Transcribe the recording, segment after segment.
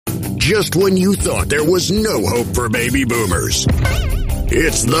just when you thought there was no hope for baby boomers.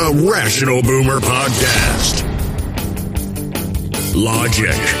 It's the Rational Boomer Podcast.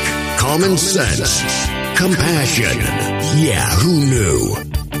 Logic, common sense, compassion. Yeah, who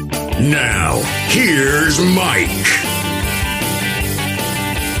knew? Now, here's Mike.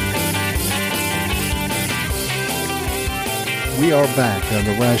 We are back on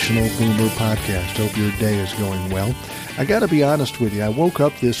the Rational Boomer Podcast. Hope your day is going well. I got to be honest with you. I woke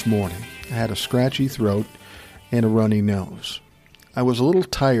up this morning. I had a scratchy throat and a runny nose. I was a little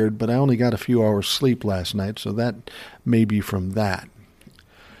tired, but I only got a few hours sleep last night, so that may be from that.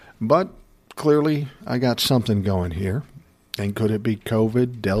 But clearly, I got something going here. And could it be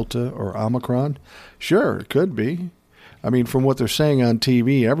COVID, Delta, or Omicron? Sure, it could be. I mean, from what they're saying on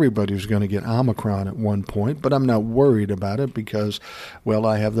TV, everybody's going to get Omicron at one point, but I'm not worried about it because, well,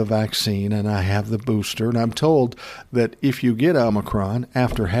 I have the vaccine and I have the booster, and I'm told that if you get Omicron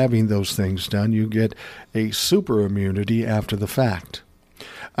after having those things done, you get a super immunity after the fact.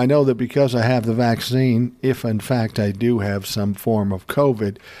 I know that because I have the vaccine, if in fact I do have some form of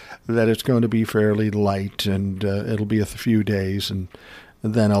COVID, that it's going to be fairly light and it'll be a few days and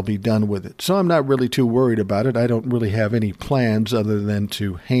then I'll be done with it. So I'm not really too worried about it. I don't really have any plans other than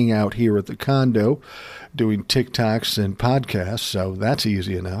to hang out here at the condo doing TikToks and podcasts, so that's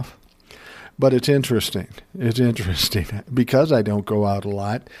easy enough. But it's interesting. It's interesting. Because I don't go out a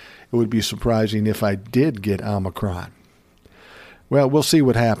lot, it would be surprising if I did get Omicron. Well, we'll see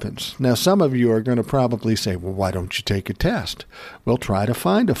what happens. Now, some of you are going to probably say, well, why don't you take a test? Well, try to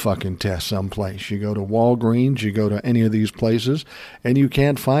find a fucking test someplace. You go to Walgreens, you go to any of these places, and you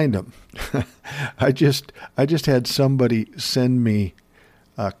can't find them. I just had somebody send me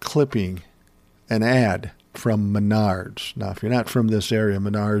a clipping, an ad from Menards. Now, if you're not from this area,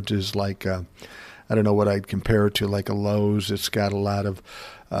 Menards is like, I don't know what I'd compare it to, like a Lowe's. It's got a lot of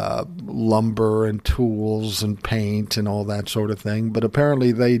lumber and tools and paint and all that sort of thing. But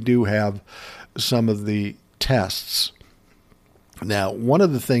apparently they do have some of the tests. Now, one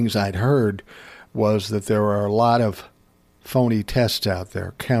of the things I'd heard was that there are a lot of phony tests out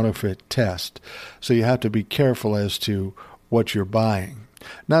there, counterfeit tests. So you have to be careful as to what you're buying.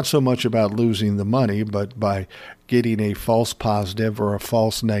 Not so much about losing the money, but by getting a false positive or a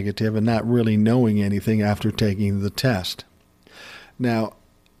false negative and not really knowing anything after taking the test. Now,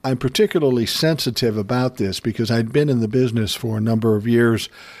 I'm particularly sensitive about this because I'd been in the business for a number of years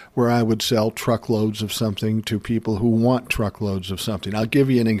where I would sell truckloads of something to people who want truckloads of something. I'll give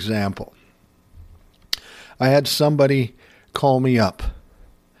you an example. I had somebody call me up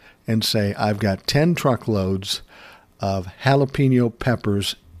and say, I've got 10 truckloads of jalapeno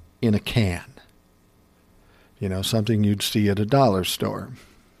peppers in a can. You know, something you'd see at a dollar store.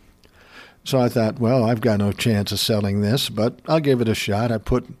 So I thought, well, I've got no chance of selling this, but I'll give it a shot. I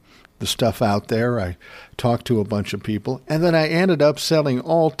put the stuff out there. I talked to a bunch of people, and then I ended up selling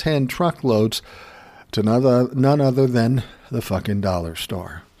all 10 truckloads to none other than the fucking dollar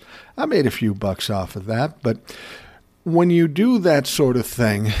store. I made a few bucks off of that, but when you do that sort of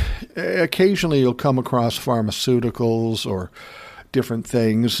thing, occasionally you'll come across pharmaceuticals or different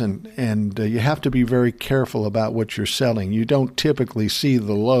things, and you have to be very careful about what you're selling. You don't typically see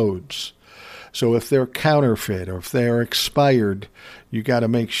the loads. So if they're counterfeit or if they're expired, you got to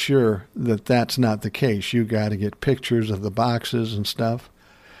make sure that that's not the case. You got to get pictures of the boxes and stuff.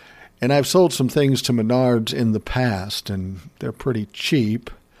 And I've sold some things to Menards in the past, and they're pretty cheap.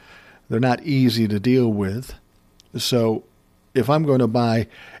 They're not easy to deal with. So if I'm going to buy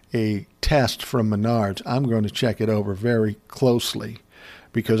a test from Menards, I'm going to check it over very closely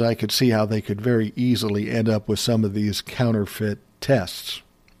because I could see how they could very easily end up with some of these counterfeit tests.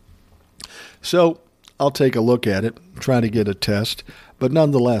 So I'll take a look at it, try to get a test, but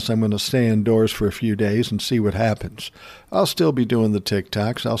nonetheless, I'm going to stay indoors for a few days and see what happens. I'll still be doing the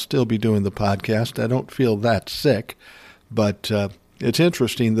TikToks. I'll still be doing the podcast. I don't feel that sick, but it's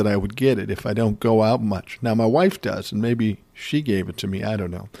interesting that I would get it if I don't go out much. Now, my wife does, and maybe she gave it to me. I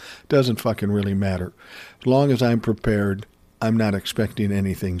don't know. Doesn't fucking really matter. As long as I'm prepared, I'm not expecting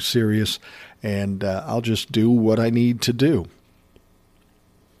anything serious, and I'll just do what I need to do.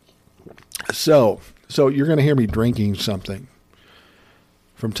 So you're going to hear me drinking something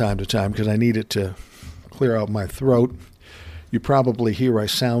from time to time because I need it to clear out my throat. You probably hear I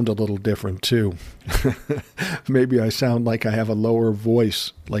sound a little different too. Maybe I sound like I have a lower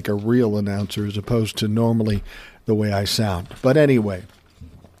voice, like a real announcer, as opposed to normally the way I sound. But anyway,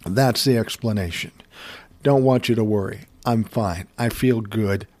 that's the explanation. Don't want you to worry. I'm fine. I feel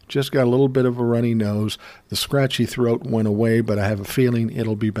good. Just got a little bit of a runny nose. The scratchy throat went away, but I have a feeling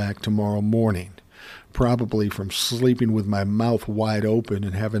it'll be back tomorrow morning. probably from sleeping with my mouth wide open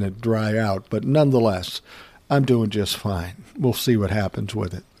and having it dry out. But nonetheless, I'm doing just fine. We'll see what happens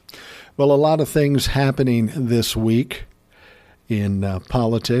with it. Well, a lot of things happening this week in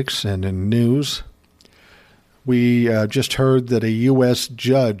politics and in news. We just heard that a U.S.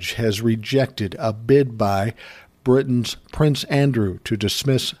 judge has rejected a bid by Britain's Prince Andrew to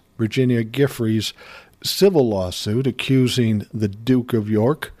dismiss Virginia Giuffre's civil lawsuit accusing the Duke of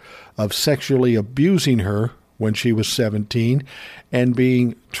York of sexually abusing her when she was 17 and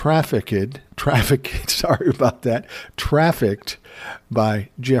being trafficked by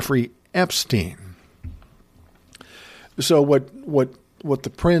Jeffrey Epstein. So what the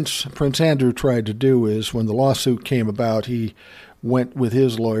Prince Andrew tried to do is, when the lawsuit came about, he went with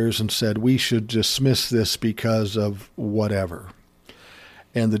his lawyers and said, we should dismiss this because of whatever.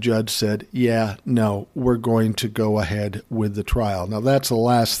 And the judge said, yeah, no, we're going to go ahead with the trial. Now, that's the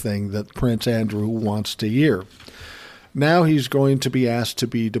last thing that Prince Andrew wants to hear. Now he's going to be asked to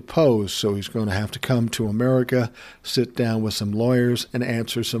be deposed, so he's going to have to come to America, sit down with some lawyers, and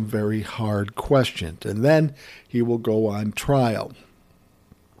answer some very hard questions. And then he will go on trial.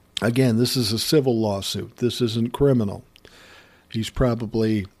 Again, this is a civil lawsuit. This isn't criminal. He's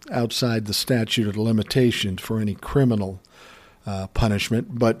probably outside the statute of limitations for any criminal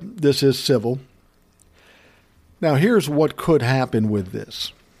punishment, but this is civil. Now, here's what could happen with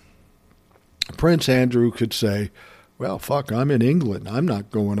this. Prince Andrew could say, well, fuck, I'm in England. I'm not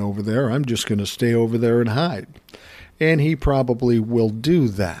going over there. I'm just going to stay over there and hide. And he probably will do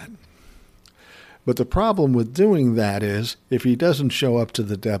that. But the problem with doing that is, if he doesn't show up to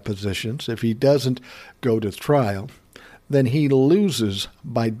the depositions, if he doesn't go to trial, then he loses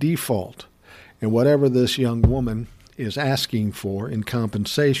by default. And whatever this young woman is asking for in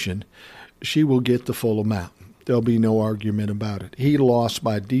compensation, she will get the full amount. There'll be no argument about it. He lost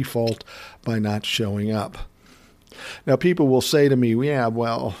by default by not showing up. Now, people will say to me, yeah,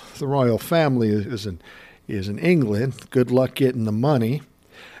 well, the royal family is in England. Good luck getting the money.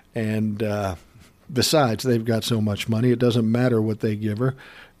 And besides, they've got so much money, it doesn't matter what they give her.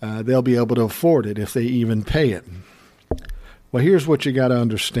 They'll be able to afford it if they even pay it. Well, here's what you got to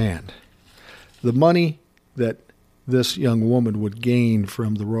understand. The money that this young woman would gain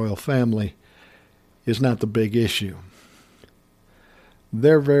from the royal family is not the big issue.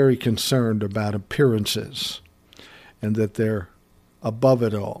 They're very concerned about appearances and that they're above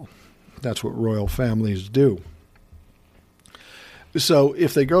it all. That's what royal families do. So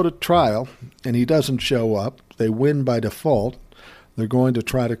if they go to trial and he doesn't show up, they win by default. They're going to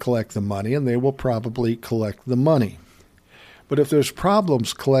try to collect the money, and they will probably collect the money. But if there's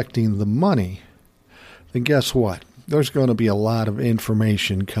problems collecting the money, then guess what? There's going to be a lot of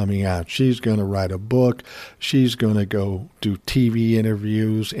information coming out. She's going to write a book. She's going to go do TV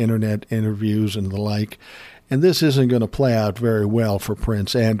interviews, internet interviews, and the like. And this isn't going to play out very well for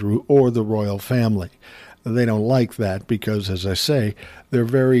Prince Andrew or the royal family. They don't like that because, as I say, they're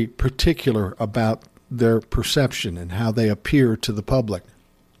very particular about their perception and how they appear to the public.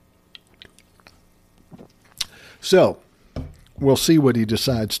 So, we'll see what he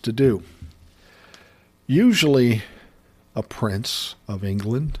decides to do. Usually, a prince of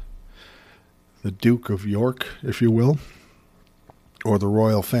England, the Duke of York, if you will, or the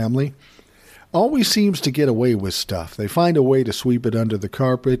royal family, always seems to get away with stuff. They find a way to sweep it under the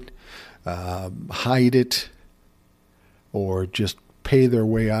carpet, hide it, or just pay their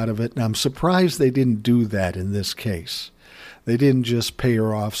way out of it. And I'm surprised they didn't do that in this case. They didn't just pay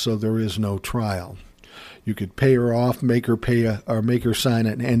her off so there is no trial. You could pay her off, make her sign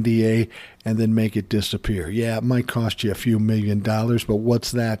an NDA, and then make it disappear. Yeah, it might cost you a few $1 million, but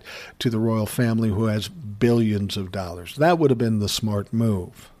what's that to the royal family who has billions of dollars? That would have been the smart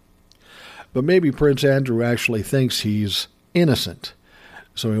move. But maybe Prince Andrew actually thinks he's innocent,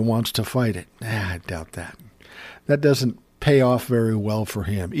 so he wants to fight it. I doubt that. That doesn't pay off very well for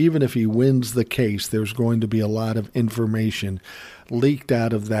him. Even if he wins the case, there's going to be a lot of information leaked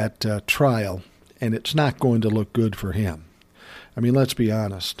out of that trial, and it's not going to look good for him. I mean, let's be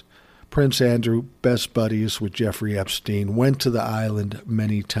honest. Prince Andrew, best buddies with Jeffrey Epstein, went to the island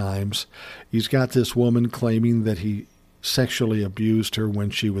many times. He's got this woman claiming that he sexually abused her when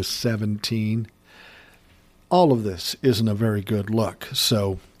she was 17. All of this isn't a very good look,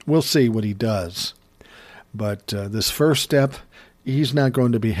 so we'll see what he does. But this first step, he's not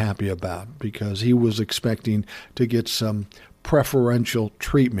going to be happy about because he was expecting to get some preferential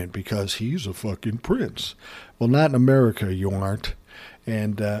treatment because he's a fucking prince. Well, not in America, you aren't.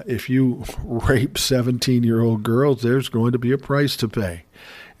 And if you rape 17-year-old girls, there's going to be a price to pay.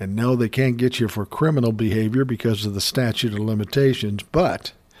 And no, they can't get you for criminal behavior because of the statute of limitations,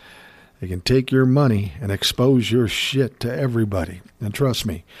 but They can take your money and expose your shit to everybody. And trust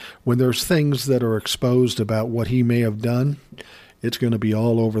me, when there's things that are exposed about what he may have done, it's going to be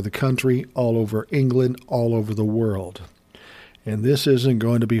all over the country, all over England, all over the world. And this isn't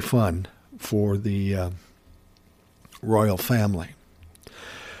going to be fun for the royal family.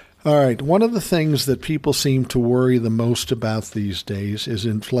 All right, one of the things that people seem to worry the most about these days is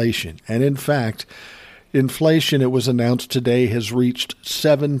inflation. And in fact, inflation, it was announced today, has reached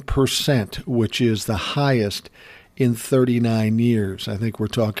 7%, which is the highest in 39 years. I think we're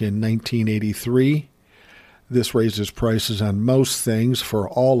talking 1983. This raises prices on most things for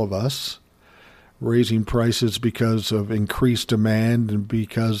all of us, raising prices because of increased demand and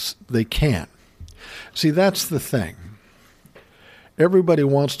because they can. See, that's the thing. Everybody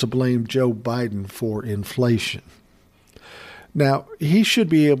wants to blame Joe Biden for inflation. Now, he should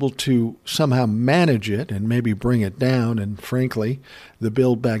be able to somehow manage it and maybe bring it down, and frankly, the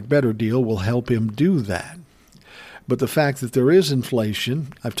Build Back Better deal will help him do that. But the fact that there is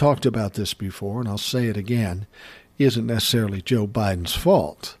inflation, I've talked about this before, and I'll say it again, isn't necessarily Joe Biden's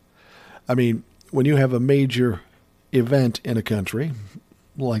fault. I mean, when you have a major event in a country,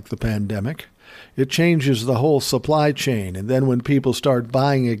 like the pandemic, it changes the whole supply chain. And then when people start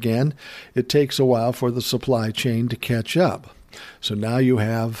buying again, it takes a while for the supply chain to catch up. So now you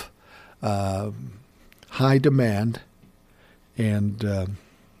have high demand and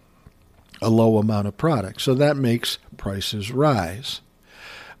a low amount of product. So that makes prices rise.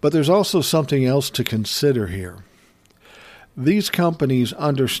 But there's also something else to consider here. These companies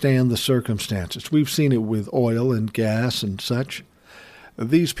understand the circumstances. We've seen it with oil and gas and such.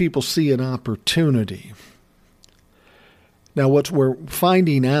 These people see an opportunity. Now, what we're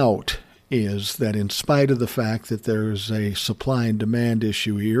finding out is that in spite of the fact that there's a supply and demand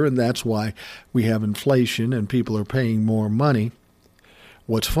issue here, and that's why we have inflation and people are paying more money,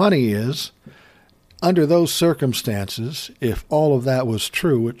 what's funny is, under those circumstances, if all of that was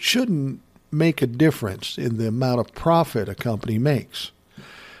true, it shouldn't make a difference in the amount of profit a company makes.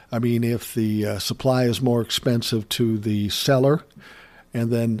 I mean, if the supply is more expensive to the seller, and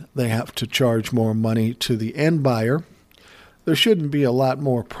then they have to charge more money to the end buyer, there shouldn't be a lot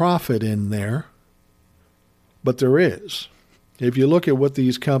more profit in there, but there is. If you look at what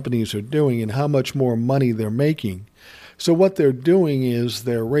these companies are doing and how much more money they're making, so what they're doing is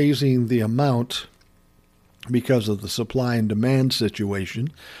they're raising the amount because of the supply and demand situation,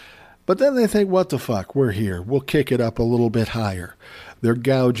 but then they think, what the fuck, we're here, we'll kick it up a little bit higher. They're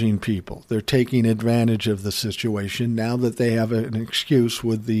gouging people. They're taking advantage of the situation now that they have an excuse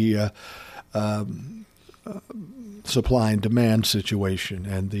with the supply and demand situation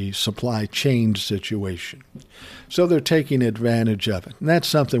and the supply chain situation. So they're taking advantage of it. And that's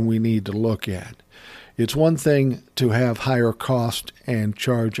something we need to look at. It's one thing to have higher cost and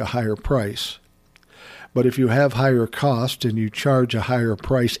charge a higher price. But if you have higher cost and you charge a higher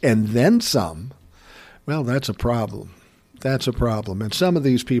price and then some, well, that's a problem. That's a problem. And some of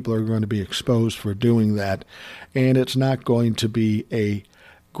these people are going to be exposed for doing that, and it's not going to be a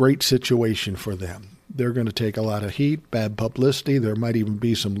great situation for them. They're going to take a lot of heat, bad publicity. There might even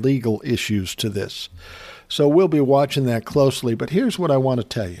be some legal issues to this. So we'll be watching that closely. But here's what I want to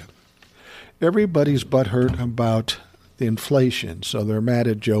tell you. Everybody's butthurt about the inflation, so they're mad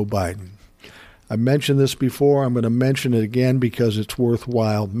at Joe Biden. I mentioned this before. I'm going to mention it again because it's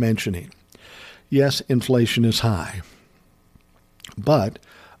worthwhile mentioning. Yes, inflation is high, but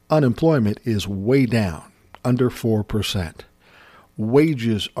unemployment is way down, under 4%.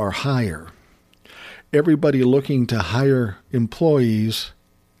 Wages are higher. Everybody looking to hire employees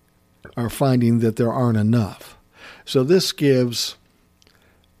are finding that there aren't enough. So this gives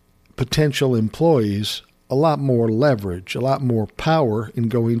potential employees a lot more leverage, a lot more power in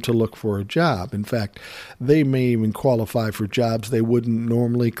going to look for a job. In fact, they may even qualify for jobs they wouldn't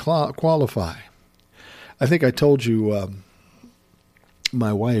normally qualify. I think I told you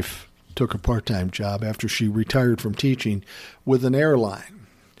my wife took a part-time job after she retired from teaching with an airline.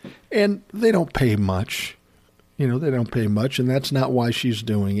 And they don't pay much. They don't pay much, and that's not why she's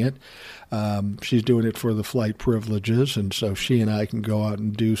doing it. She's doing it for the flight privileges, and so she and I can go out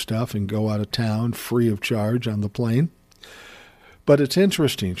and do stuff and go out of town free of charge on the plane. But it's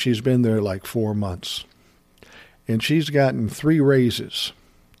interesting. She's been there like 4 months, and she's gotten 3 raises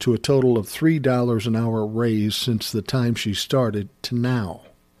to a total of $3 an hour raise since the time she started to now.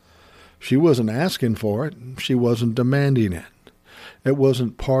 She wasn't asking for it. She wasn't demanding it. It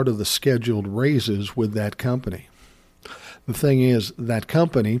wasn't part of the scheduled raises with that company. The thing is, that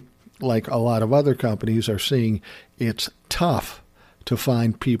company, like a lot of other companies, are seeing it's tough to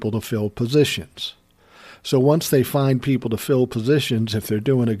find people to fill positions. So once they find people to fill positions, if they're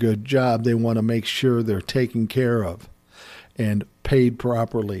doing a good job, they want to make sure they're taken care of and paid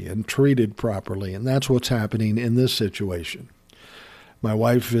properly and treated properly. And that's what's happening in this situation. My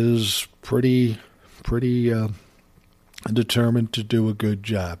wife is pretty determined to do a good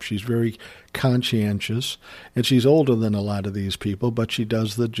job. She's very conscientious, and she's older than a lot of these people, but she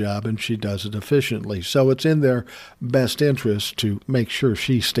does the job and she does it efficiently. So it's in their best interest to make sure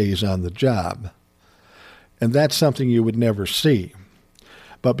she stays on the job. And that's something you would never see.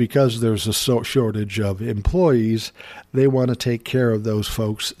 But because there's a shortage of employees, they want to take care of those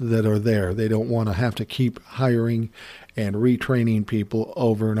folks that are there. They don't want to have to keep hiring and retraining people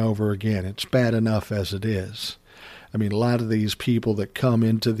over and over again. It's bad enough as it is. I mean, a lot of these people that come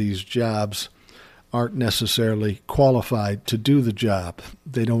into these jobs aren't necessarily qualified to do the job.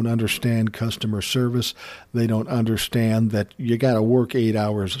 They don't understand customer service. They don't understand that you got to work 8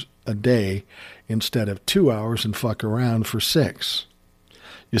 hours a day instead of 2 hours and fuck around for 6.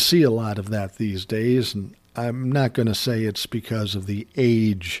 You see a lot of that these days, and I'm not going to say it's because of the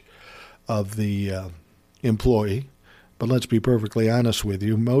age of the employee. But let's be perfectly honest with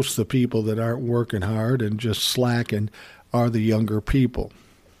you. Most of the people that aren't working hard and just slacking are the younger people.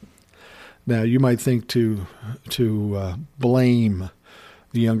 Now, you might think to blame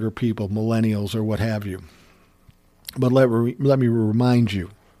the younger people, millennials or what have you. But let me remind you,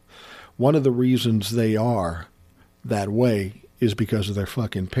 one of the reasons they are that way is because of their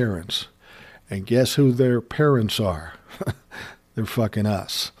fucking parents. And guess who their parents are? They're fucking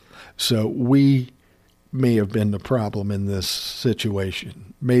us. So we may have been the problem in this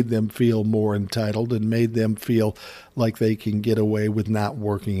situation, made them feel more entitled and made them feel like they can get away with not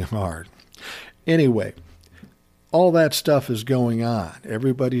working hard. Anyway, all that stuff is going on.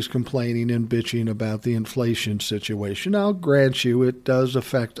 Everybody's complaining and bitching about the inflation situation. I'll grant you it does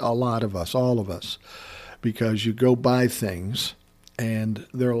affect a lot of us, all of us, because you go buy things and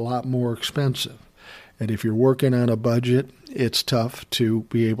they're a lot more expensive. And if you're working on a budget, it's tough to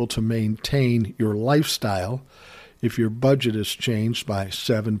be able to maintain your lifestyle if your budget is changed by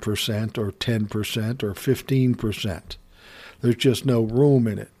 7% or 10% or 15%. There's just no room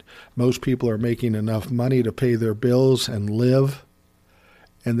in it. Most people are making enough money to pay their bills and live,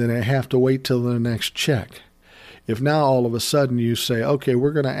 and then they have to wait till their next check. If now all of a sudden you say, okay,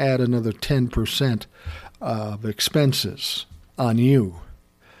 we're going to add another 10% of expenses on you,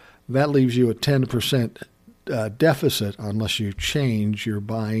 that leaves you a 10% deficit unless you change your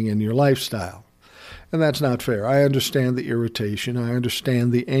buying and your lifestyle. And that's not fair. I understand the irritation. I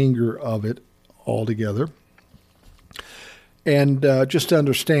understand the anger of it altogether. And just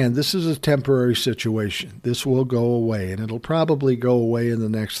understand, this is a temporary situation. This will go away, and it'll probably go away in the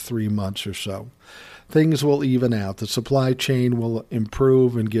next 3 months or so. Things will even out. The supply chain will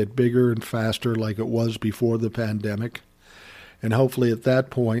improve and get bigger and faster like it was before the pandemic. And hopefully at that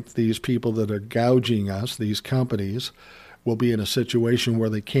point, these people that are gouging us, these companies, will be in a situation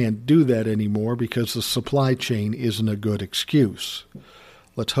where they can't do that anymore because the supply chain isn't a good excuse.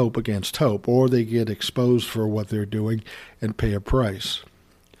 Let's hope against hope. Or they get exposed for what they're doing and pay a price.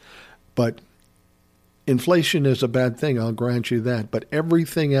 But inflation is a bad thing, I'll grant you that. But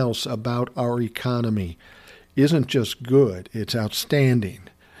everything else about our economy isn't just good, it's outstanding.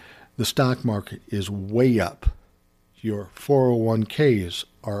 The stock market is way up. Your 401ks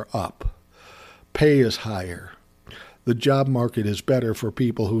are up. Pay is higher. The job market is better for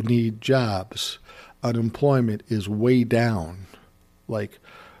people who need jobs. Unemployment is way down, like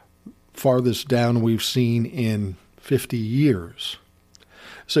farthest down we've seen in 50 years.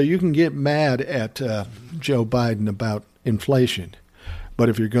 So you can get mad at Joe Biden about inflation. But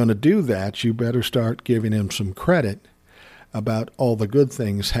if you're going to do that, you better start giving him some credit about all the good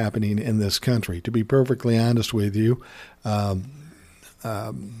things happening in this country. To be perfectly honest with you,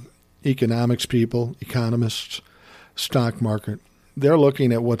 economics people, economists, stock market, they're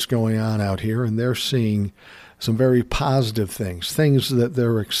looking at what's going on out here, and they're seeing some very positive things that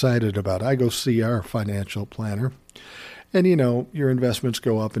they're excited about. I go see our financial planner, and, you know, your investments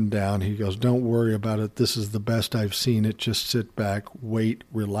go up and down. He goes, don't worry about it. This is the best I've seen it. Just sit back, wait,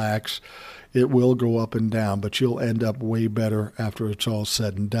 relax. It will go up and down, but you'll end up way better after it's all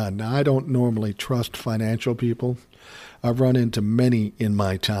said and done. Now, I don't normally trust financial people. I've run into many in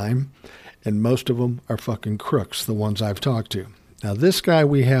my time, and most of them are fucking crooks, the ones I've talked to. Now, this guy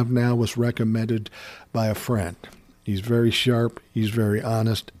we have now was recommended by a friend. He's very sharp, he's very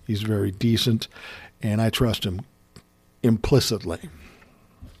honest, he's very decent, and I trust him implicitly.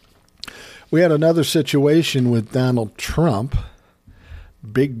 We had another situation with Donald Trump.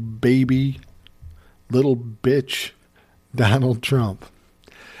 Big baby, little bitch Donald Trump.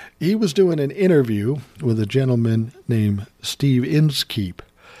 He was doing an interview with a gentleman named Steve Inskeep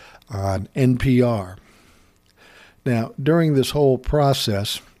on NPR. Now, during this whole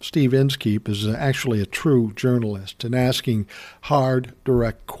process, Steve Inskeep is actually a true journalist and asking hard,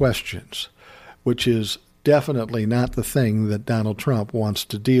 direct questions, which is definitely not the thing that Donald Trump wants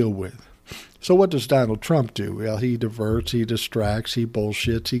to deal with. So what does Donald Trump do? Well, he diverts, he distracts, he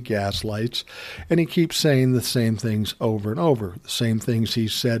bullshits, he gaslights, and he keeps saying the same things over and over, the same things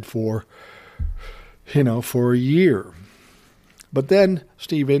he's said for a year. But then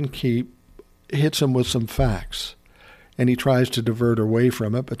Steve Inskeep hits him with some facts, and he tries to divert away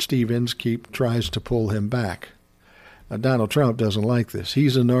from it, but Steve Inskeep tries to pull him back. Now, Donald Trump doesn't like this.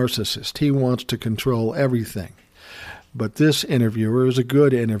 He's a narcissist. He wants to control everything. But this interviewer is a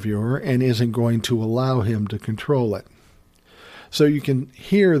good interviewer and isn't going to allow him to control it. So you can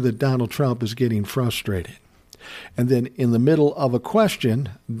hear that Donald Trump is getting frustrated. And then in the middle of a question,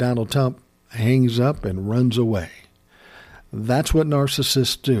 Donald Trump hangs up and runs away. That's what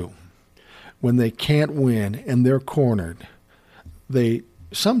narcissists do. When they can't win and they're cornered, they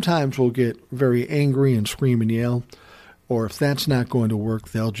sometimes will get very angry and scream and yell, or if that's not going to work,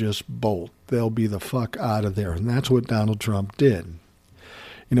 they'll just bolt. They'll be the fuck out of there. And that's what Donald Trump did.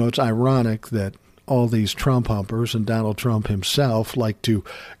 You know, it's ironic that all these Trump humpers and Donald Trump himself like to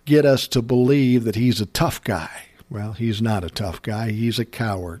get us to believe that he's a tough guy. Well, he's not a tough guy. He's a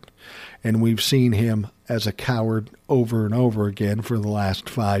coward. And we've seen him as a coward over and over again for the last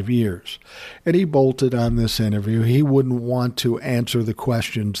 5 years. And he bolted on this interview. He wouldn't want to answer the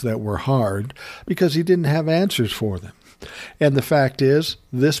questions that were hard because he didn't have answers for them. And the fact is,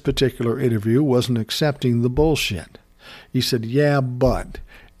 this particular interview wasn't accepting the bullshit. He said, yeah, but,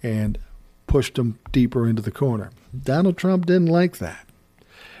 and pushed him deeper into the corner. Donald Trump didn't like that.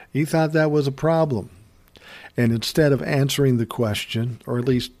 He thought that was a problem. And instead of answering the question, or at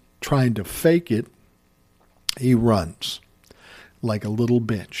least trying to fake it, he runs like a little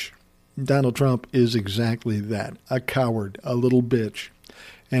bitch. Donald Trump is exactly that, a coward, a little bitch.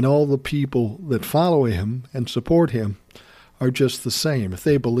 And all the people that follow him and support him are just the same. If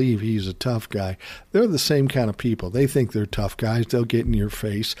they believe he's a tough guy, they're the same kind of people. They think they're tough guys. They'll get in your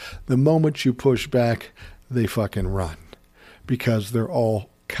face. The moment you push back, they fucking run because they're all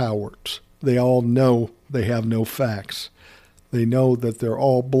cowards. They all know they have no facts. They know that they're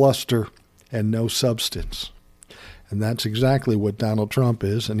all bluster and no substance. And that's exactly what Donald Trump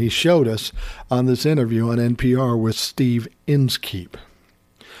is. And he showed us on this interview on NPR with Steve Inskeep.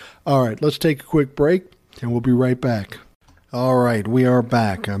 All right, let's take a quick break, and we'll be right back. All right, we are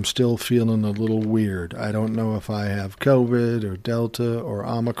back. I'm still feeling a little weird. I don't know if I have COVID or Delta or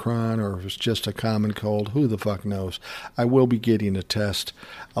Omicron or if it's just a common cold. Who the fuck knows? I will be getting a test.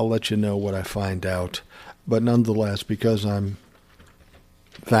 I'll let you know what I find out. But nonetheless, because I'm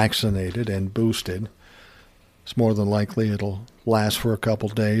vaccinated and boosted, it's more than likely it'll last for a couple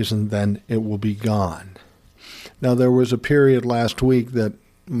days and then it will be gone. Now, there was a period last week that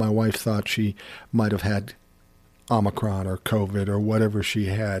my wife thought she might have had Omicron or COVID or whatever she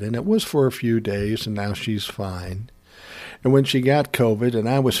had, and it was for a few days, and now she's fine. And when she got COVID and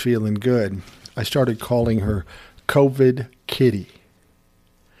I was feeling good, I started calling her COVID Kitty.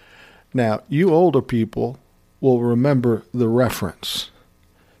 Now, you older people will remember the reference.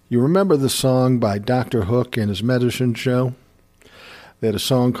 You remember the song by Dr. Hook and his medicine show? They had a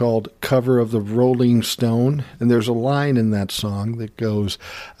song called Cover of the Rolling Stone, and there's a line in that song that goes,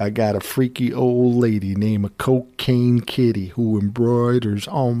 I got a freaky old lady named a Cocaine Kitty who embroiders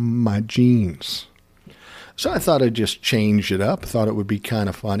on my jeans. So I thought I'd just change it up, thought it would be kind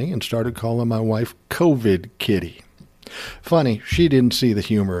of funny, and started calling my wife COVID Kitty. Funny, she didn't see the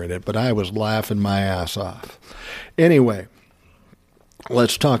humor in it, but I was laughing my ass off. Anyway,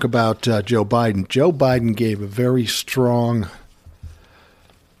 let's talk about Joe Biden. Joe Biden gave a very strong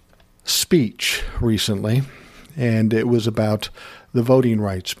speech recently, and it was about the voting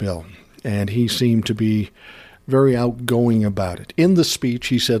rights bill, and he seemed to be very outgoing about it. In the speech,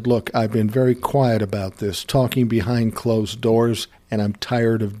 he said, look, I've been very quiet about this, talking behind closed doors, and I'm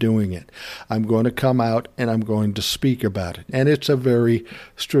tired of doing it. I'm going to come out and I'm going to speak about it. And it's a very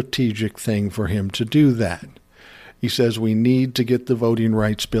strategic thing for him to do that. He says we need to get the voting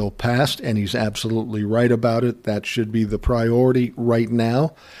rights bill passed, and he's absolutely right about it. That should be the priority right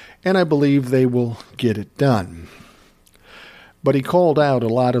now, and I believe they will get it done. But he called out a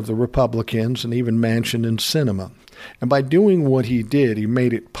lot of the Republicans and even Manchin and Sinema. And by doing what he did, he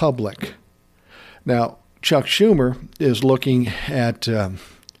made it public. Now, Chuck Schumer is looking at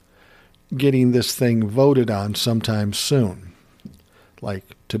getting this thing voted on sometime soon, like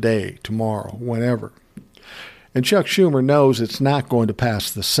today, tomorrow, whenever. And Chuck Schumer knows it's not going to pass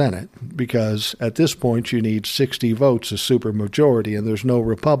the Senate because at this point you need 60 votes, a supermajority, and there's no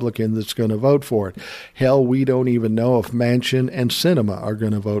Republican that's going to vote for it. Hell, we don't even know if Manchin and Sinema are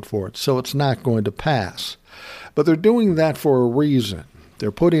going to vote for it, so it's not going to pass. But they're doing that for a reason.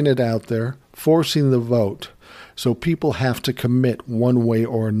 They're putting it out there, forcing the vote, so people have to commit one way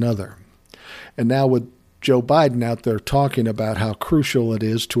or another. And now with Joe Biden out there talking about how crucial it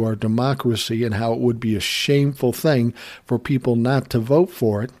is to our democracy and how it would be a shameful thing for people not to vote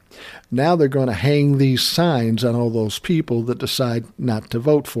for it, now they're going to hang these signs on all those people that decide not to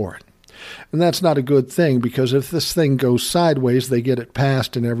vote for it. And that's not a good thing because if this thing goes sideways, they get it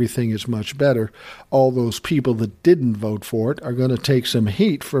passed and everything is much better. All those people that didn't vote for it are going to take some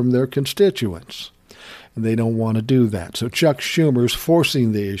heat from their constituents. And they don't want to do that. So Chuck Schumer's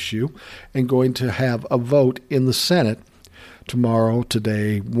forcing the issue and going to have a vote in the Senate tomorrow,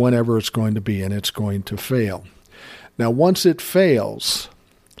 today, whenever it's going to be, and it's going to fail. Now, once it fails,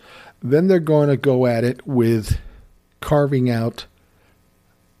 then they're going to go at it with carving out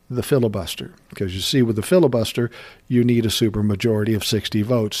the filibuster. Because you see, with the filibuster, you need a supermajority of 60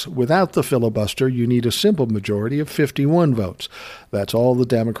 votes. Without the filibuster, you need a simple majority of 51 votes. That's all the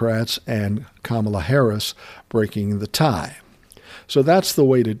Democrats and Kamala Harris breaking the tie. So that's the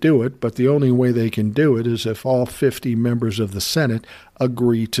way to do it, but the only way they can do it is if all 50 members of the Senate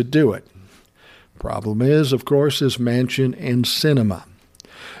agree to do it. Problem is, of course, is Manchin and Sinema.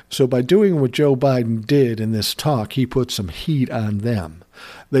 So by doing what Joe Biden did in this talk, he put some heat on them.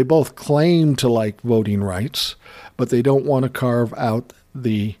 They both claim to like voting rights, but they don't want to carve out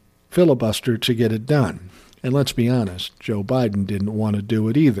the filibuster to get it done. And let's be honest, Joe Biden didn't want to do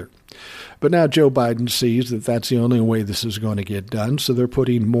it either. But now Joe Biden sees that that's the only way this is going to get done, so they're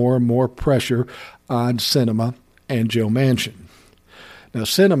putting more and more pressure on Sinema and Joe Manchin. Now,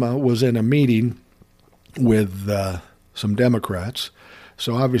 Sinema was in a meeting with some Democrats,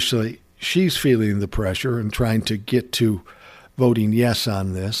 so obviously she's feeling the pressure and trying to get to voting yes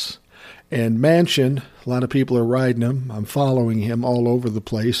on this. And Manchin, a lot of people are riding him. I'm following him all over the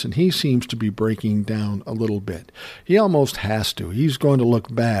place, and he seems to be breaking down a little bit. He almost has to. He's going to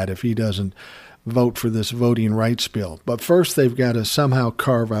look bad if he doesn't vote for this voting rights bill. But first, they've got to somehow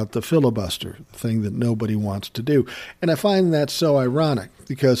carve out the filibuster, the thing that nobody wants to do. And I find that so ironic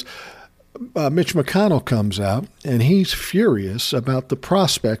because Mitch McConnell comes out, and he's furious about the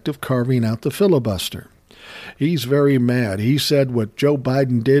prospect of carving out the filibuster. He's very mad. He said what Joe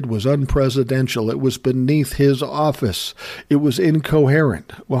Biden did was unpresidential. It was beneath his office. It was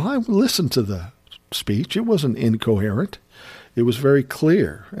incoherent. Well, I listened to the speech. It wasn't incoherent. It was very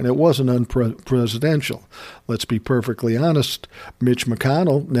clear, and it wasn't unpresidential. Let's be perfectly honest. Mitch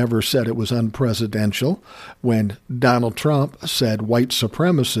McConnell never said it was unpresidential when Donald Trump said white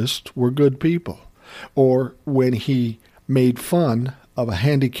supremacists were good people, or when he made fun of a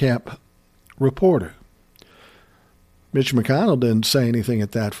handicapped reporter. Mitch McConnell didn't say anything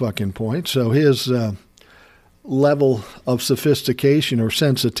at that fucking point, so his level of sophistication or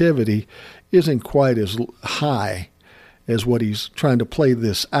sensitivity isn't quite as high as what he's trying to play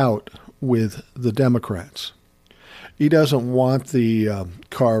this out with the Democrats. He doesn't want the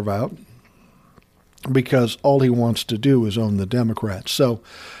carve-out because all he wants to do is own the Democrats. So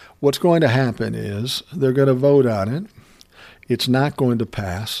what's going to happen is they're going to vote on it. It's not going to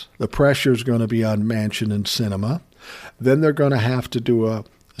pass. The pressure is going to be on Manchin and Sinema. Then they're going to have to do a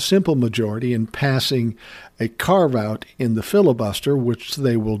simple majority in passing a carve-out in the filibuster, which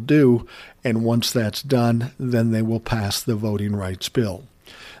they will do, and once that's done, then they will pass the voting rights bill.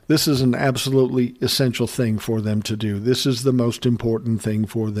 This is an absolutely essential thing for them to do. This is the most important thing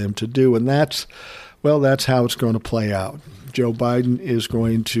for them to do, and that's how it's going to play out. Joe Biden is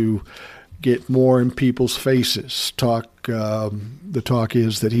going to get more in people's faces. The talk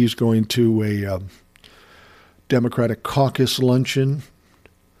is that he's going to a Democratic caucus luncheon,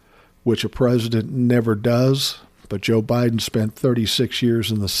 which a president never does, but Joe Biden spent 36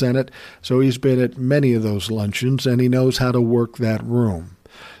 years in the Senate, so he's been at many of those luncheons, and he knows how to work that room.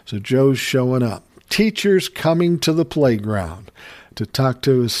 So Joe's showing up. Teachers coming to the playground to talk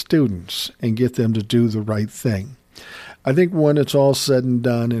to his students and get them to do the right thing. I think when it's all said and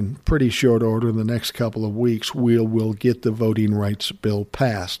done in pretty short order in the next couple of weeks, we'll get the voting rights bill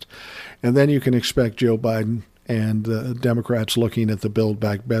passed. And then you can expect Joe Biden and the Democrats looking at the Build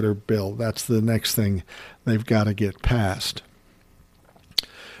Back Better bill. That's the next thing they've got to get passed.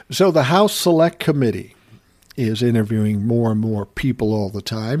 So the House Select Committee is interviewing more and more people all the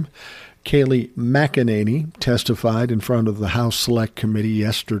time. Kayleigh McEnany testified in front of the House Select Committee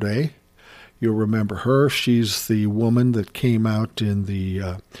yesterday. You'll remember her. She's the woman that came out in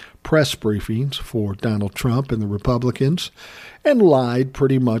the press briefings for Donald Trump and the Republicans and lied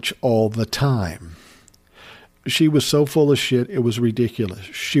pretty much all the time. She was so full of shit, it was ridiculous.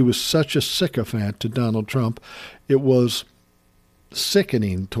 She was such a sycophant to Donald Trump, it was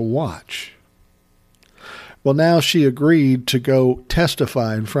sickening to watch. Well, now she agreed to go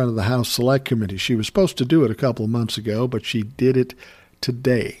testify in front of the House Select Committee. She was supposed to do it a couple of months ago, but she did it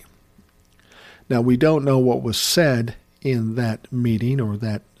today. Now, we don't know what was said in that meeting or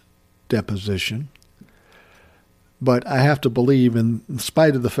that deposition, but I have to believe, in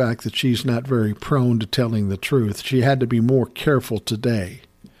spite of the fact that she's not very prone to telling the truth, she had to be more careful today.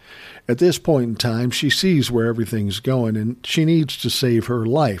 At this point in time, she sees where everything's going, and she needs to save her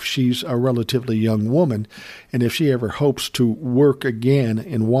life. She's a relatively young woman, and if she ever hopes to work again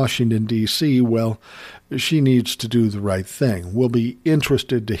in Washington, D.C., well, she needs to do the right thing. We'll be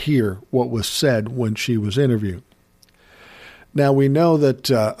interested to hear what was said when she was interviewed. Now, we know that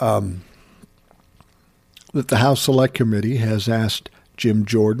that the House Select Committee has asked Jim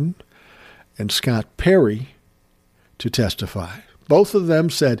Jordan and Scott Perry to testify. Both of them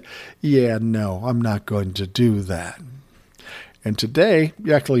said, yeah, no, I'm not going to do that. And today,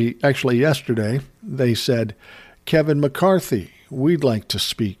 actually yesterday, they said, Kevin McCarthy, we'd like to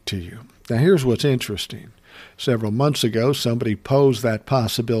speak to you. Now, here's what's interesting. Several months ago, somebody posed that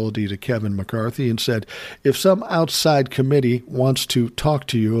possibility to Kevin McCarthy and said, if some outside committee wants to talk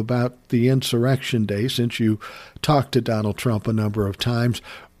to you about the Insurrection Day, since you talked to Donald Trump a number of times,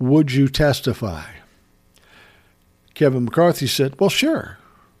 would you testify? Kevin McCarthy said, well, sure.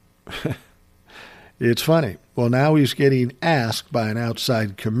 It's funny. Well, now he's getting asked by an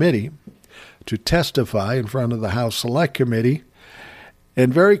outside committee to testify in front of the House Select Committee,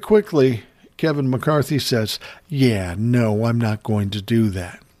 and very quickly, Kevin McCarthy says, yeah, no, I'm not going to do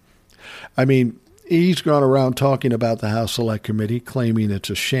that. I mean, he's gone around talking about the House Select Committee, claiming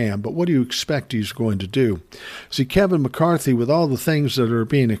it's a sham, but what do you expect he's going to do? See, Kevin McCarthy, with all the things that are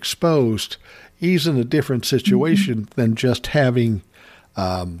being exposed, he's in a different situation than just having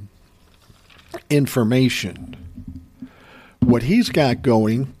information. What he's got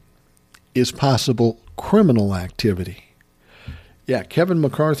going is possible criminal activity. Yeah, Kevin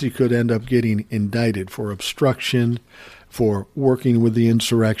McCarthy could end up getting indicted for obstruction, for working with the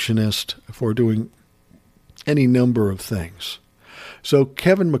insurrectionists, for doing any number of things. So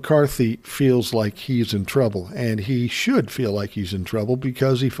Kevin McCarthy feels like he's in trouble, and he should feel like he's in trouble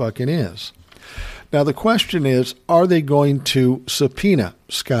because he fucking is. Now, the question is, are they going to subpoena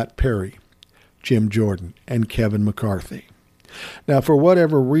Scott Perry, Jim Jordan, and Kevin McCarthy? Now, for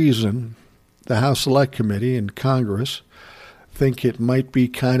whatever reason, the House Select Committee and Congress think it might be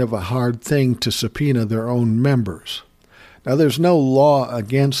kind of a hard thing to subpoena their own members. Now, there's no law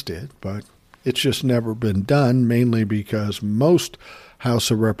against it, but it's just never been done, mainly because most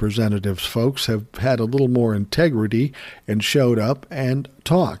House of Representatives folks have had a little more integrity and showed up and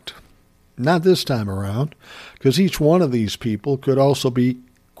talked. Not this time around, because each one of these people could also be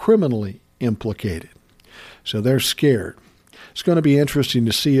criminally implicated. So they're scared. It's going to be interesting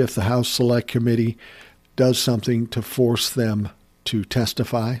to see if the House Select Committee does something to force them to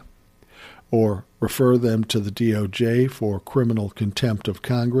testify or refer them to the DOJ for criminal contempt of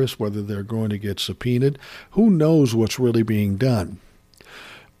Congress, whether they're going to get subpoenaed. Who knows what's really being done?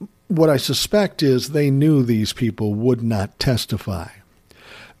 What I suspect is they knew these people would not testify.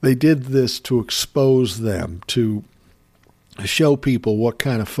 They did this to expose them, to show people what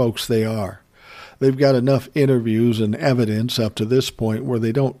kind of folks they are. They've got enough interviews and evidence up to this point where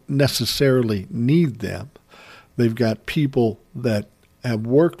they don't necessarily need them. They've got people that have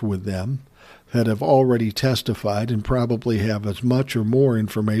worked with them that have already testified and probably have as much or more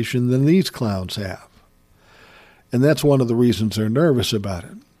information than these clowns have. And that's one of the reasons they're nervous about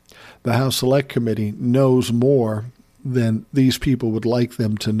it. The House Select Committee knows more than these people would like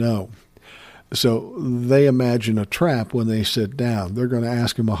them to know. So they imagine a trap when they sit down. They're going to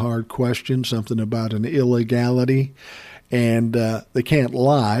ask them a hard question, something about an illegality, and they can't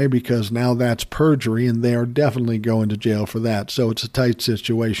lie because now that's perjury, and they are definitely going to jail for that. So it's a tight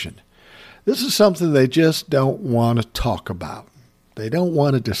situation. This is something they just don't want to talk about. They don't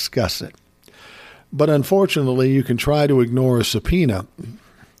want to discuss it. But unfortunately, you can try to ignore a subpoena,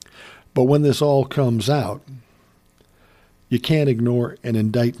 but when this all comes out, you can't ignore an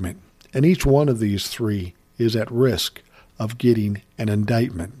indictment. And each one of these three is at risk of getting an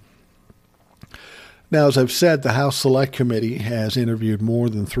indictment. Now, as I've said, the House Select Committee has interviewed more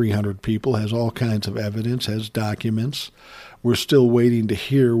than 300 people, has all kinds of evidence, has documents. We're still waiting to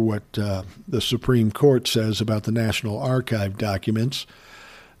hear what the Supreme Court says about the National Archive documents.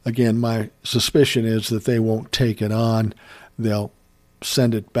 Again, my suspicion is that they won't take it on. They'll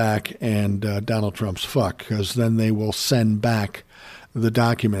send it back and Donald Trump's fuck, because then they will send back the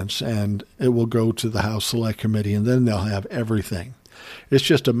documents and it will go to the House Select Committee, and then they'll have everything. It's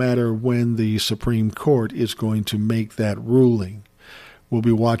just a matter of when the Supreme Court is going to make that ruling. We'll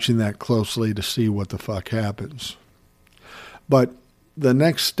be watching that closely to see what the fuck happens. But the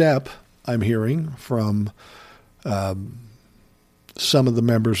next step, I'm hearing from some of the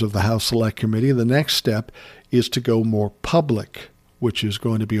members of the House Select Committee, the next step is to go more public, which is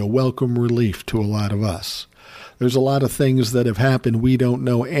going to be a welcome relief to a lot of us. There's a lot of things that have happened we don't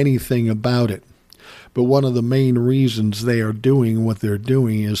know anything about it. But one of the main reasons they are doing what they're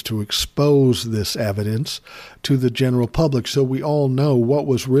doing is to expose this evidence to the general public so we all know what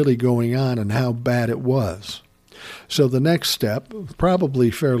was really going on and how bad it was. So the next step, probably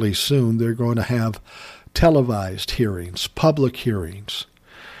fairly soon, they're going to have televised hearings, public hearings.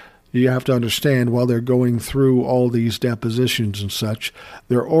 You have to understand, while they're going through all these depositions and such,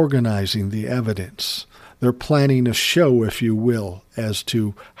 they're organizing the evidence. They're planning a show, if you will, as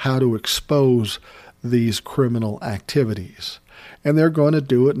to how to expose these criminal activities. And they're going to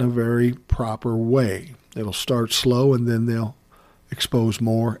do it in a very proper way. It'll start slow, and then they'll expose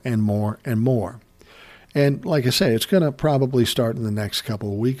more and more and more. And like I say, it's going to probably start in the next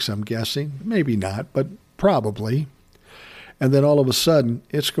couple of weeks, I'm guessing. Maybe not, but probably. And then all of a sudden,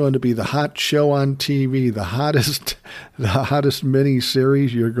 it's going to be the hot show on TV, the hottest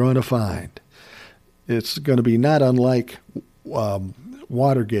mini-series you're going to find. It's going to be not unlike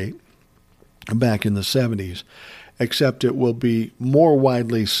Watergate back in the 70s, except it will be more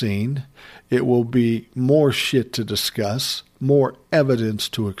widely seen. It will be more shit to discuss, more evidence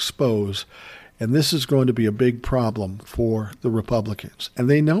to expose. And this is going to be a big problem for the Republicans. And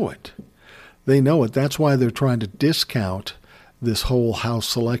they know it. They know it. That's why they're trying to discount this whole House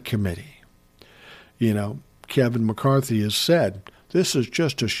Select Committee. You know, Kevin McCarthy has said, this is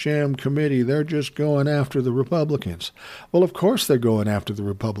just a sham committee. They're just going after the Republicans. Well, of course they're going after the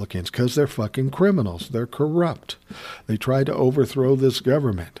Republicans because they're fucking criminals. They're corrupt. They tried to overthrow this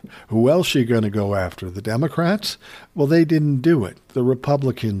government. Who else are you going to go after? The Democrats? Well, they didn't do it. The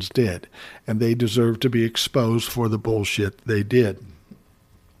Republicans did. And they deserve to be exposed for the bullshit they did.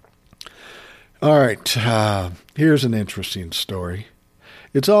 All right. Here's an interesting story.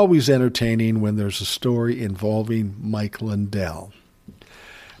 It's always entertaining when there's a story involving Mike Lindell.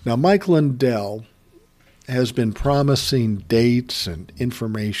 Now, Mike Lindell has been promising dates and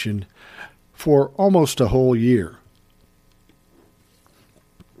information for almost a whole year.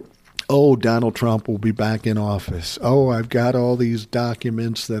 Oh, Donald Trump will be back in office. Oh, I've got all these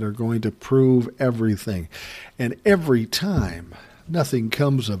documents that are going to prove everything. And every time, nothing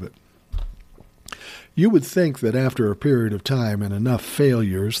comes of it. You would think that after a period of time and enough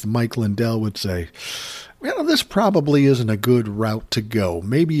failures, Mike Lindell would say, well, this probably isn't a good route to go.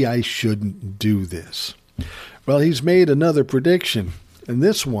 Maybe I shouldn't do this. Well, he's made another prediction, and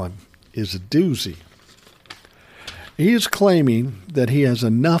this one is a doozy. He is claiming that he has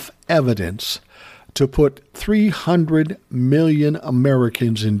enough evidence to put 300 million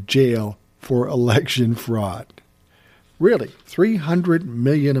Americans in jail for election fraud. Really, 300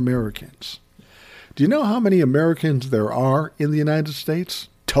 million Americans. Do you know how many Americans there are in the United States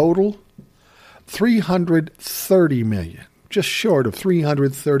total? 330 million, just short of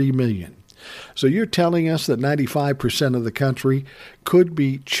 330 million. So you're telling us that 95% of the country could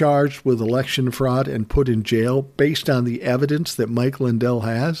be charged with election fraud and put in jail based on the evidence that Mike Lindell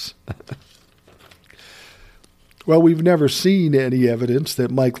has? Well, we've never seen any evidence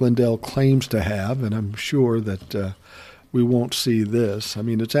that Mike Lindell claims to have, and I'm sure that we won't see this. I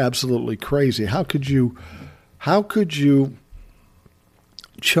mean, it's absolutely crazy. How could you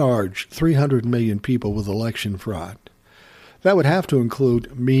charge 300 million people with election fraud? That would have to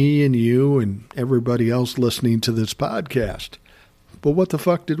include me and you and everybody else listening to this podcast. But what the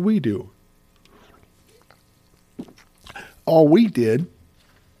fuck did we do? All we did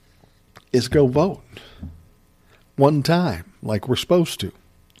is go vote one time like we're supposed to.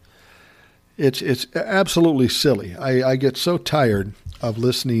 It's absolutely silly. I get so tired of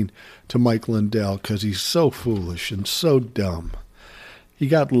listening to Mike Lindell because he's so foolish and so dumb. He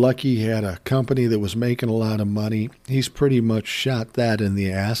got lucky. He had a company that was making a lot of money. He's pretty much shot that in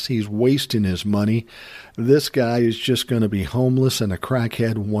the ass. He's wasting his money. This guy is just going to be homeless and a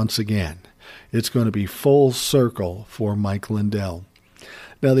crackhead once again. It's going to be full circle for Mike Lindell.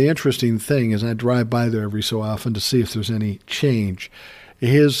 Now, the interesting thing is I drive by there every so often to see if there's any change.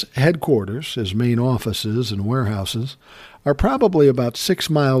 His headquarters, his main offices and warehouses, are probably about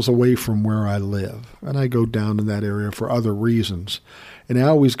 6 miles away from where I live. And I go down in that area for other reasons. And I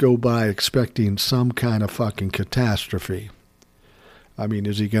always go by expecting some kind of fucking catastrophe. I mean,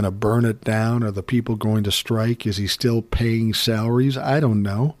 is he going to burn it down? Are the people going to strike? Is he still paying salaries? I don't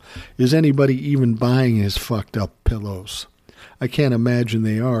know. Is anybody even buying his fucked up pillows? I can't imagine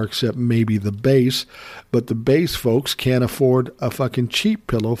they are, except maybe the base. But the base folks can't afford a fucking cheap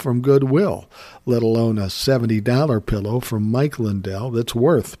pillow from Goodwill, let alone a $70 pillow from Mike Lindell that's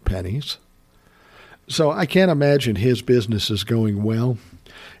worth pennies. So I can't imagine his business is going well.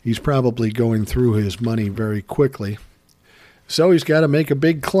 He's probably going through his money very quickly. So he's got to make a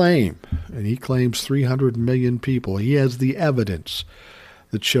big claim. And he claims 300 million people. He has the evidence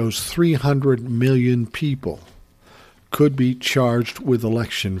that shows 300 million people could be charged with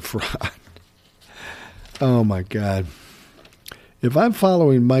election fraud. Oh, my God. If I'm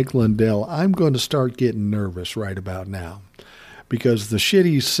following Mike Lindell, I'm going to start getting nervous right about now, because the shit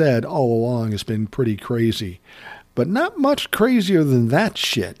he's said all along has been pretty crazy, but not much crazier than that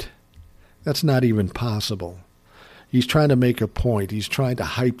shit. That's not even possible. He's trying to make a point. He's trying to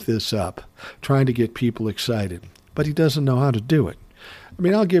hype this up, trying to get people excited, but he doesn't know how to do it. I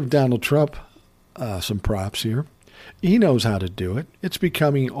mean, I'll give Donald Trump some props here. He knows how to do it. It's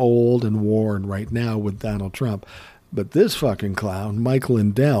becoming old and worn right now with Donald Trump. But this fucking clown, Mike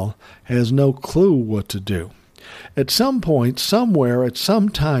Lindell, has no clue what to do. At some point, somewhere, at some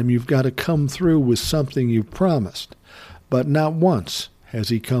time, you've got to come through with something you've promised. But not once has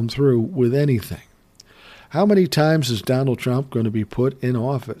he come through with anything. How many times is Donald Trump going to be put in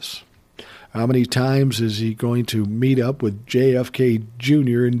office? How many times is he going to meet up with JFK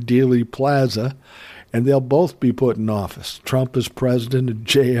Jr. in Dealey Plaza? And they'll both be put in office. Trump as president and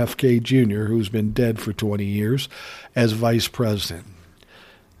JFK Jr., who's been dead for 20 years, as vice president.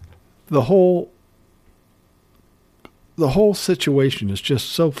 The whole situation is just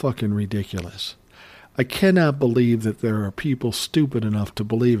so fucking ridiculous. I cannot believe that there are people stupid enough to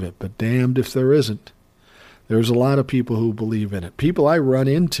believe it, but damned if there isn't. There's a lot of people who believe in it. People I run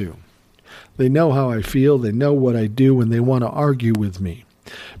into. They know how I feel, they know what I do, and they want to argue with me.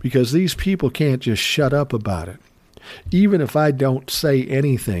 Because these people can't just shut up about it. Even if I don't say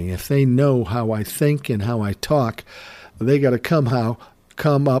anything, if they know how I think and how I talk, they got to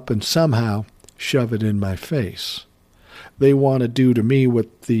come up and somehow shove it in my face. They want to do to me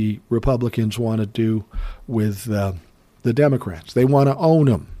what the Republicans want to do with the Democrats. They want to own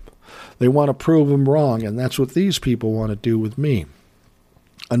them. They want to prove them wrong, and that's what these people want to do with me.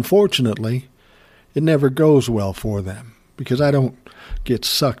 Unfortunately, it never goes well for them, because I don't get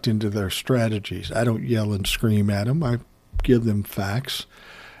sucked into their strategies. I don't yell and scream at them. I give them facts.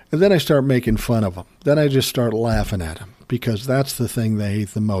 And then I start making fun of them. Then I just start laughing at them, because that's the thing they hate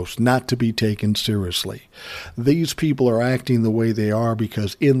the most, not to be taken seriously. These people are acting the way they are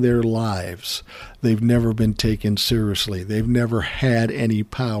because in their lives they've never been taken seriously. They've never had any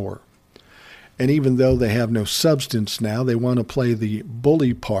power. And even though they have no substance now, they want to play the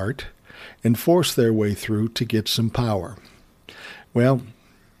bully part and force their way through to get some power. Well,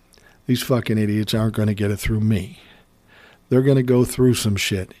 these fucking idiots aren't going to get it through me. They're going to go through some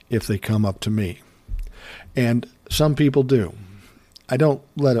shit if they come up to me. And some people do. I don't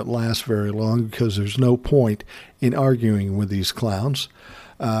let it last very long because there's no point in arguing with these clowns.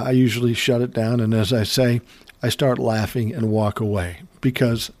 I usually shut it down, and as I say, I start laughing and walk away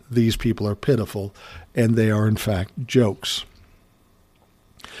because these people are pitiful and they are in fact jokes.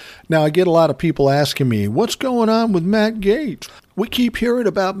 Now, I get a lot of people asking me, what's going on with Matt Gaetz? We keep hearing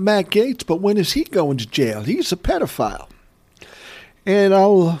about Matt Gaetz, but when is he going to jail? He's a pedophile. And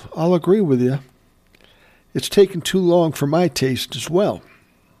I'll agree with you. It's taken too long for my taste as well.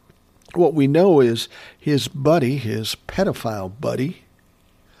 What we know is his buddy, his pedophile buddy,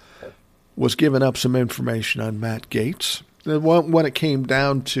 was giving up some information on Matt Gaetz. When it came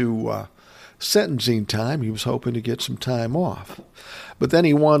down to sentencing time, he was hoping to get some time off. But then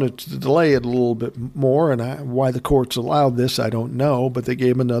he wanted to delay it a little bit more, and why the courts allowed this, I don't know, but they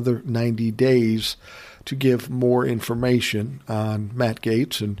gave him another 90 days to give more information on Matt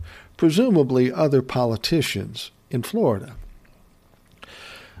Gaetz and presumably other politicians in Florida.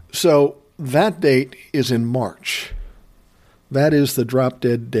 So that date is in March. That is the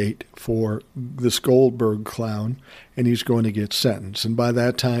drop-dead date for this Goldberg clown, and he's going to get sentenced. And by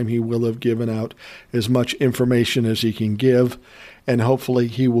that time, he will have given out as much information as he can give, and hopefully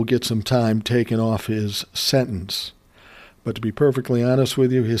he will get some time taken off his sentence. But to be perfectly honest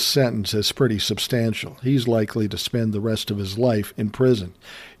with you, his sentence is pretty substantial. He's likely to spend the rest of his life in prison.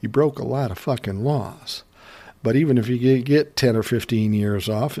 He broke a lot of fucking laws. But even if you get 10 or 15 years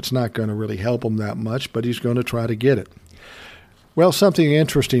off, it's not going to really help him that much, but he's going to try to get it. Well, something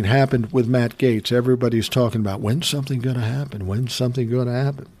interesting happened with Matt Gaetz. Everybody's talking about, when's something going to happen? When's something going to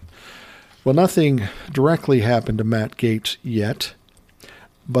happen? Well, nothing directly happened to Matt Gaetz yet.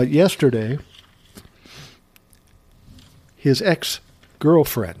 But yesterday, his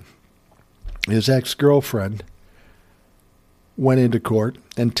ex-girlfriend went into court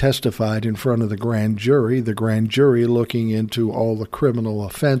and testified in front of the grand jury looking into all the criminal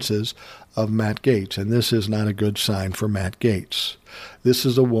offenses of Matt Gaetz. And this is not a good sign for Matt Gaetz. This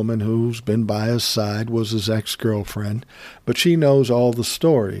is a woman who's been by his side, was his ex-girlfriend, but she knows all the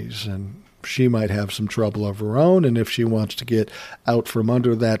stories, and she might have some trouble of her own, and if she wants to get out from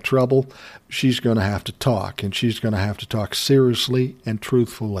under that trouble, she's going to have to talk, and she's going to have to talk seriously and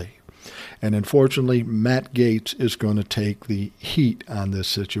truthfully. And unfortunately, Matt Gaetz is going to take the heat on this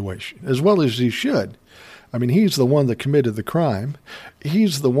situation, as well as he should. I mean, he's the one that committed the crime.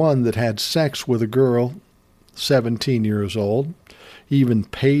 He's the one that had sex with a girl, 17 years old. He even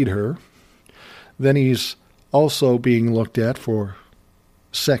paid her. Then he's also being looked at for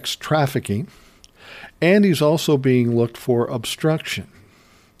sex trafficking, and he's also being looked for obstruction.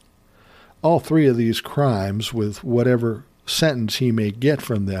 All three of these crimes, with whatever sentence he may get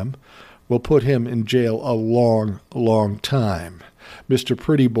from them, will put him in jail a long, long time. Mr.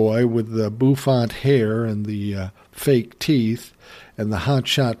 Pretty Boy with the bouffant hair and the fake teeth and the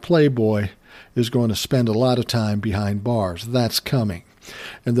hotshot playboy is going to spend a lot of time behind bars. That's coming.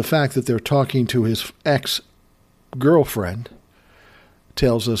 And the fact that they're talking to his ex-girlfriend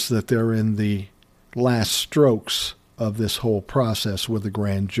tells us that they're in the last strokes of this whole process with the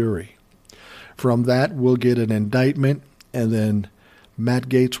grand jury. From that, we'll get an indictment, and then Matt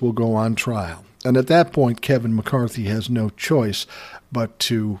Gaetz will go on trial. And at that point, Kevin McCarthy has no choice but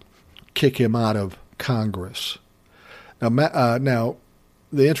to kick him out of Congress. Now,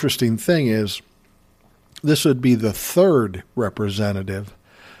 the interesting thing is, this would be the third representative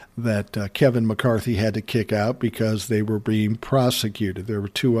that Kevin McCarthy had to kick out because they were being prosecuted. There were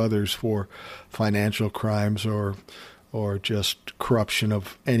two others for financial crimes or just corruption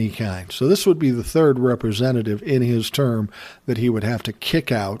of any kind. So this would be the third representative in his term that he would have to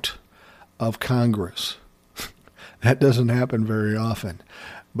kick out of Congress. That doesn't happen very often.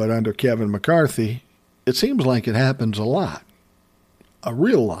 But under Kevin McCarthy, it seems like it happens a lot, a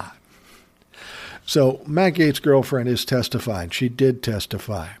real lot. So Matt Gaetz' girlfriend is testifying. She did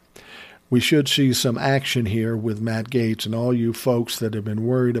testify. We should see some action here with Matt Gaetz, and all you folks that have been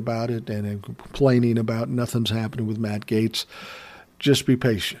worried about it and complaining about nothing's happening with Matt Gaetz, just be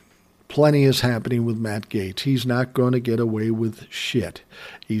patient. Plenty is happening with Matt Gaetz. He's not going to get away with shit.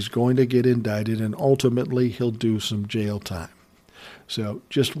 He's going to get indicted, and ultimately he'll do some jail time. So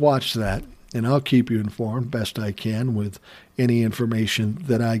just watch that, and I'll keep you informed best I can with any information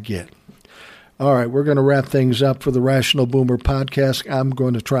that I get. All right, we're going to wrap things up for the Rational Boomer podcast. I'm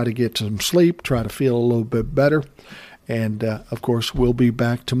going to try to get some sleep, try to feel a little bit better, and, of course, we'll be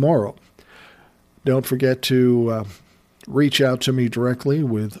back tomorrow. Don't forget to reach out to me directly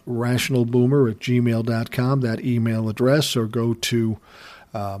with rationalboomer@gmail.com, that email address, or go to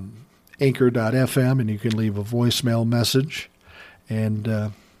anchor.fm, and you can leave a voicemail message,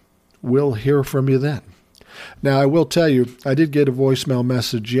 and we'll hear from you then. Now, I will tell you, I did get a voicemail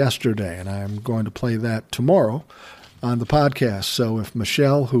message yesterday, and I'm going to play that tomorrow on the podcast. So if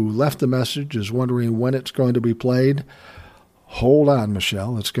Michelle, who left the message, is wondering when it's going to be played, hold on,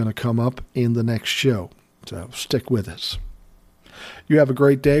 Michelle. It's going to come up in the next show. So stick with us. You have a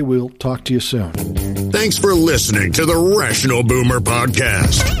great day. We'll talk to you soon. Thanks for listening to the Rational Boomer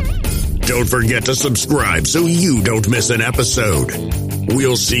Podcast. Don't forget to subscribe so you don't miss an episode.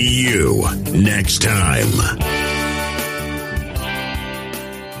 We'll see you next time.